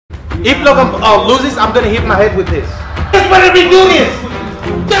If Logan loses, I'm gonna hit my head with this. That's what we do this.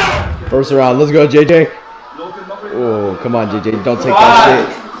 First round, let's go, JJ. Oh, come on, JJ, don't take that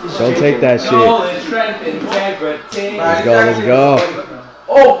shit. Don't take that shit. Let's go, let's go.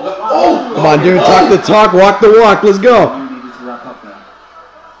 Come on, dude, talk the talk, walk the walk. Let's go.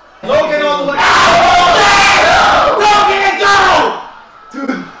 Logan all the way. Logan, go!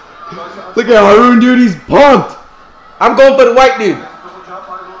 Dude. Look at Haroon, dude, he's pumped. I'm going for the white dude.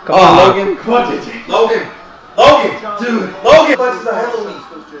 Come on, Logan. Come on, JJ. Logan. Logan. Dude. Logan punches the hell of me.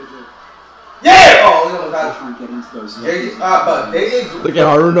 Yeah! Oh, we almost got it. Look at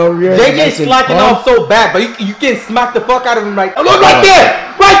Haroon over here. JJ's slacking off so bad, but you can smack the fuck out of him right. Oh, look, right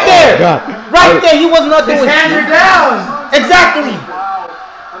there! Right there! God. Right there! He was not doing His hands are down! Exactly!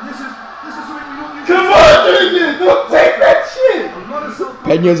 Come on, JJ! Don't take that shit!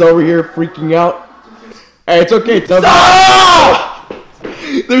 Peña's over here freaking out. Hey, it's okay, Tubby. Stop!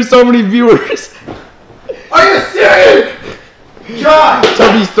 There's so many viewers. Are you serious? John!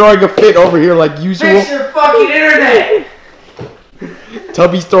 Tubby's throwing a fit over here like usual. Fix your fucking internet!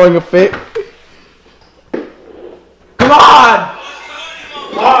 Tubby's throwing a fit. Come on!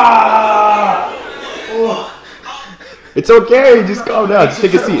 It's okay, just calm down. Just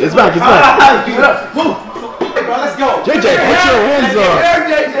take a seat. It's back, it's back. Move! Hey, bro, let's go. JJ, put your hands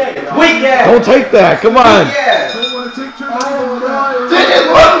up. Weak ass! Don't take that. Come on. JJ,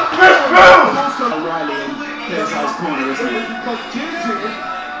 look! First round!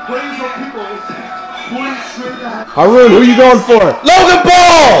 Haroon, who you going for? Logan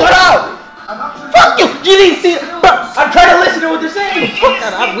Paul! Shut up! Fuck you! You didn't see it! Bro, I'm trying to listen to what they're saying! Fuck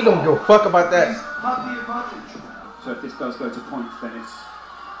that! We don't give a fuck about that. So if this does go to points, then it's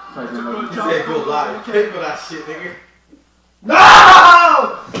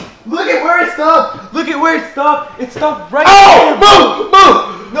No! Look at where it stopped! Look at where it stopped! It stopped right there! Move!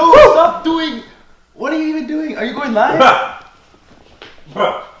 Move! No, stop doing... What are you even doing? Are you going live?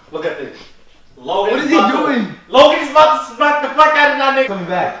 Bro, look at this. Logan What is he doing? Logan's about to smack the fuck out of that nigga. Coming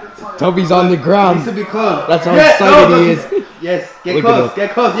back. Tubby's on the Needs ground. to be close. That's how Yes, excited no, he is. Yes, get Look close, at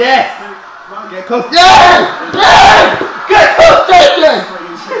get close, yes! Get close, yes! Yes! Get close, JJ!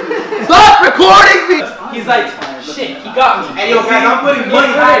 Stop recording me! He's like, shit, he got me. Hey, yo, guys, I'm putting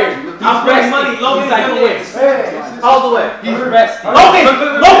money higher. I'm putting money. Logan's like this. All the way. He's resting. Logan!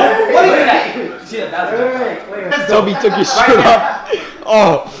 Logan! What is that? Shit, that's good. Tubby took his shirt off.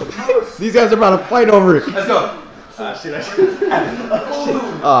 Oh, these guys are about to fight over it. Let's go.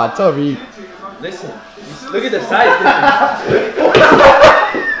 Ah, Tubby. Listen, look at the size difference.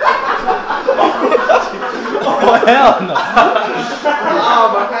 Oh, hell no.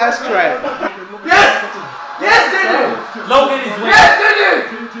 Oh, my ass crack. Yes! Yes, JJ! Logan is winning. Yes, JJ!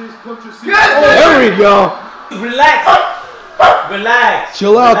 Yes, There we go. Relax. Relax.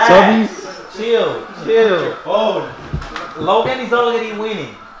 Chill out, Tubby. Chill. Oh. Logan is already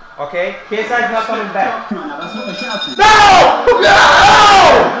winning. Okay? KSI is not coming back. That's what they're shouting. No! No!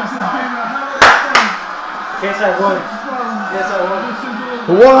 KSI won. KSI won.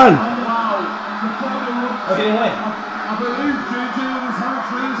 Who won? Who didn't win? I believe JJ was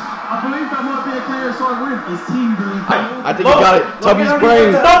Humphries. I believe that might be a KSI win. His team believe. I think he got it. Tubby's brain.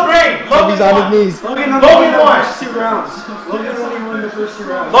 No brain. Tubby's on his knees. Logan won. 2 rounds. Logan only won the first 2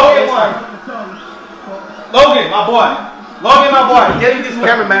 rounds. Logan won. Logan, my boy. Logan, my boy. Getting this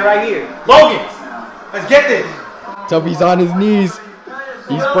cameraman right here. Logan, let's get this. Tubby's on his knees.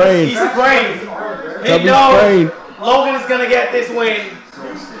 He's praying. He's praying. He Tubby's knows praying. Logan is gonna get this win.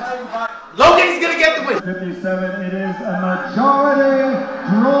 Logan is gonna get the win. 57, it is a majority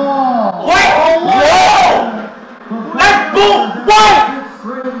draw. Wait! Whoa! Let's go! What?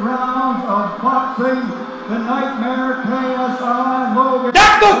 3 rounds of boxing. The Nightmare KSI Logan.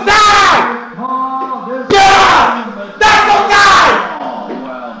 That's the time! Yeah! That's the time!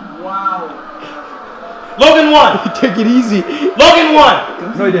 Logan won. Take it easy. Logan won.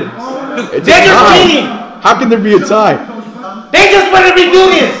 No, he didn't. It's They're a just tie. cheating. How can there be a tie? They just want to redo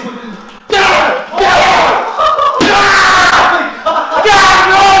this. God,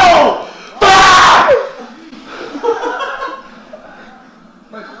 no! Fuck!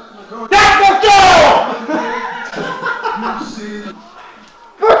 That's the goal!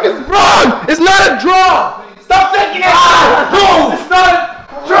 Fuck is wrong? It's not a draw. Stop taking it! Move! It's not a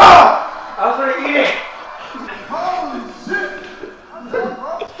draw! I was gonna eat it. Holy shit!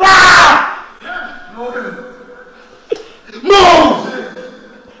 Move!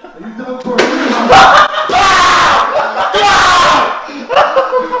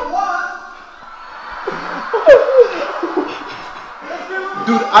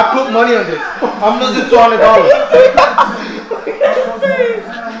 Dude, I put money on this. I'm losing $200.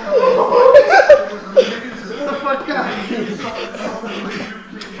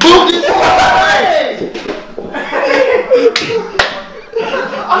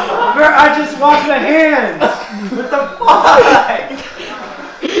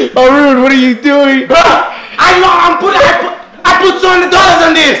 Arun, what are you doing? I put $200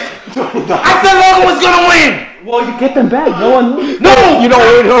 on this. I said Logan was gonna win. Well, you get them back. No one loses. No, You don't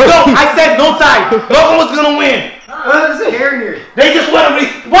win. no. I said no tie. Logan was gonna win. There's a hair in here. They just want to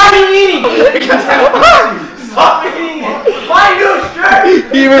Why are you eating? Stop eating it. Buy a new shirt.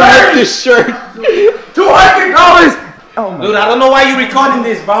 He even ripped his shirt. $200. Oh my. Dude, I don't know why you're recording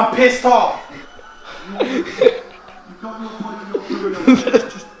this, but I'm pissed off.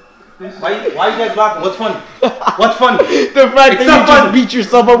 Why you guys laughing? What's funny? What's funny? The fact It's that not you just funny. beat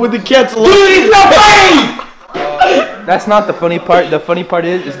yourself up with the cantaloupe. Dude, it's not funny. That's not the funny part. The funny part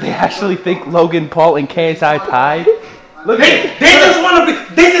is they actually think Logan Paul and KSI tied. Look, they just want to.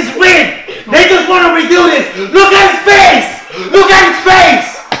 This is rigged. They just want to redo this. Look at his face. Look at his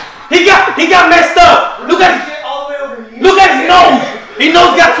face. He got messed up. Look at his nose. His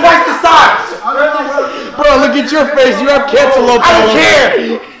nose got twice the size. Bro, look at your face. You have cantaloupe. I don't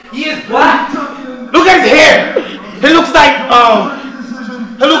care. He is black. Look at his hair. He looks like I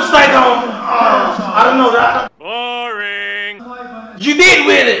don't know that. Boring. You did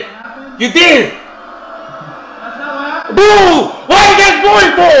with it. You did. Boo! What are you guys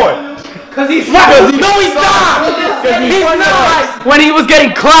booing for? Cause he's not. No, he's not. He's not. When he was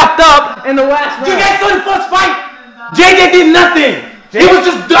getting clapped up in the last You round. guys saw the first fight. JJ did nothing. He was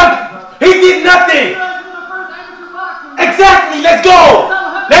just done. He did nothing. Exactly. Let's go.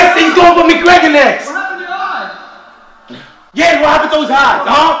 He's going for McGregor next. Yeah, what happened to those odds,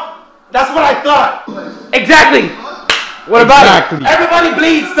 huh? That's what I thought. Exactly. What about Exactly. Everybody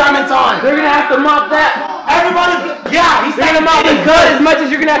bleeds time and time. They're gonna have to mop that. Yeah, he's They're gonna mop the gut as much as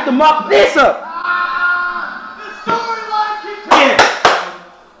you're gonna have to mop this up. Yeah.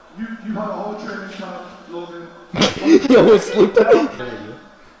 You had a whole training camp, Logan. Yo, it's looked up.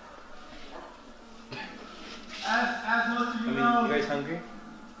 As much as you know. You guys hungry?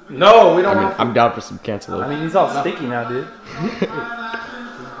 No, we don't want. I'm down for some cantaloupe. I mean, he's all sticky now, dude.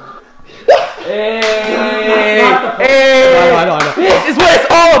 Hey, I know. this is what it's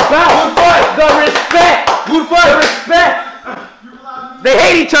all about. The respect. Good The fight. respect. They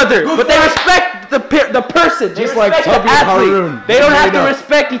hate each other, but they respect the person. They Just like respect Tubby the and athlete. Haroon. They don't have Straight to up.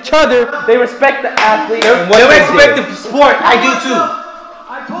 respect each other. They respect the athlete. and what They they respect do. the sport. I do too.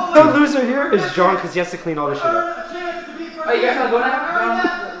 The loser here is John because he has to clean all this shit up. Oh, you guys want to go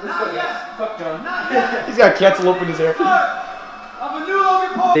now? Let's go, guys. Fuck John. He's got cantaloupe in his hair.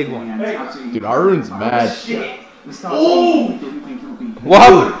 Big one. Dude, Arun's mad.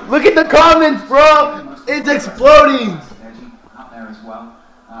 Wow. Look at the comments, bro. It's exploding.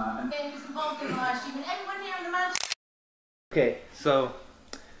 Okay, so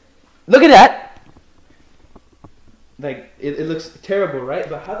look at that. Like it looks terrible, right?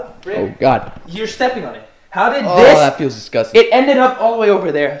 But how the frick? Oh God. You're stepping on it. How did Oh, this? that feels disgusting. It ended up all the way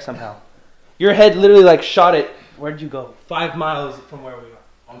over there somehow. Your head literally like shot it. Where'd you go? 5 miles from where we are.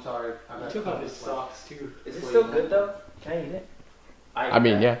 I'm sorry. I took off his socks too. Is it still good though? Can I eat it? I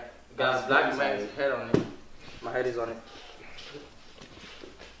mean, yeah. Got black man's head on it. My head is on it.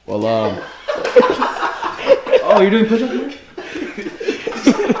 Well, Oh, you're doing push-ups here?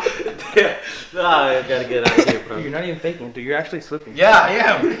 Nah, I gotta get out of here, bro. Dude, you're not even faking it, dude. You're actually slipping. Yeah, I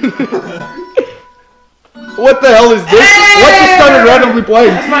am. what the hell is this? What just started randomly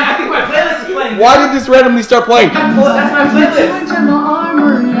playing? I think my playlist is playing. Why did this randomly start playing? That's my playlist.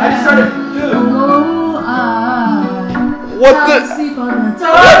 I just started. Dude. What the?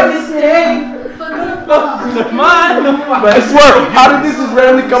 I swear, how did this just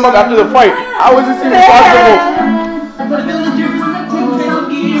randomly come up after the fight? How is this even possible?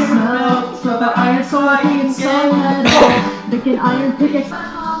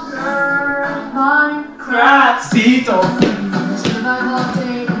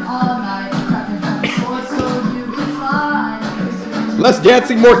 Less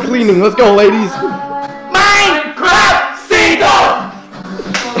dancing, more cleaning. Let's go, ladies. Minecraft Seagull!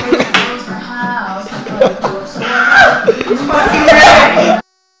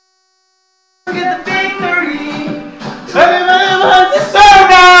 Get the victory! Everybody wants to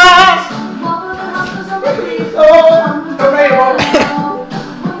serve us!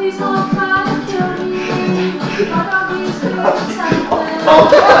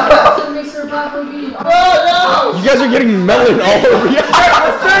 You guys are getting melon all over you.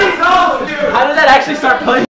 How did that actually start playing?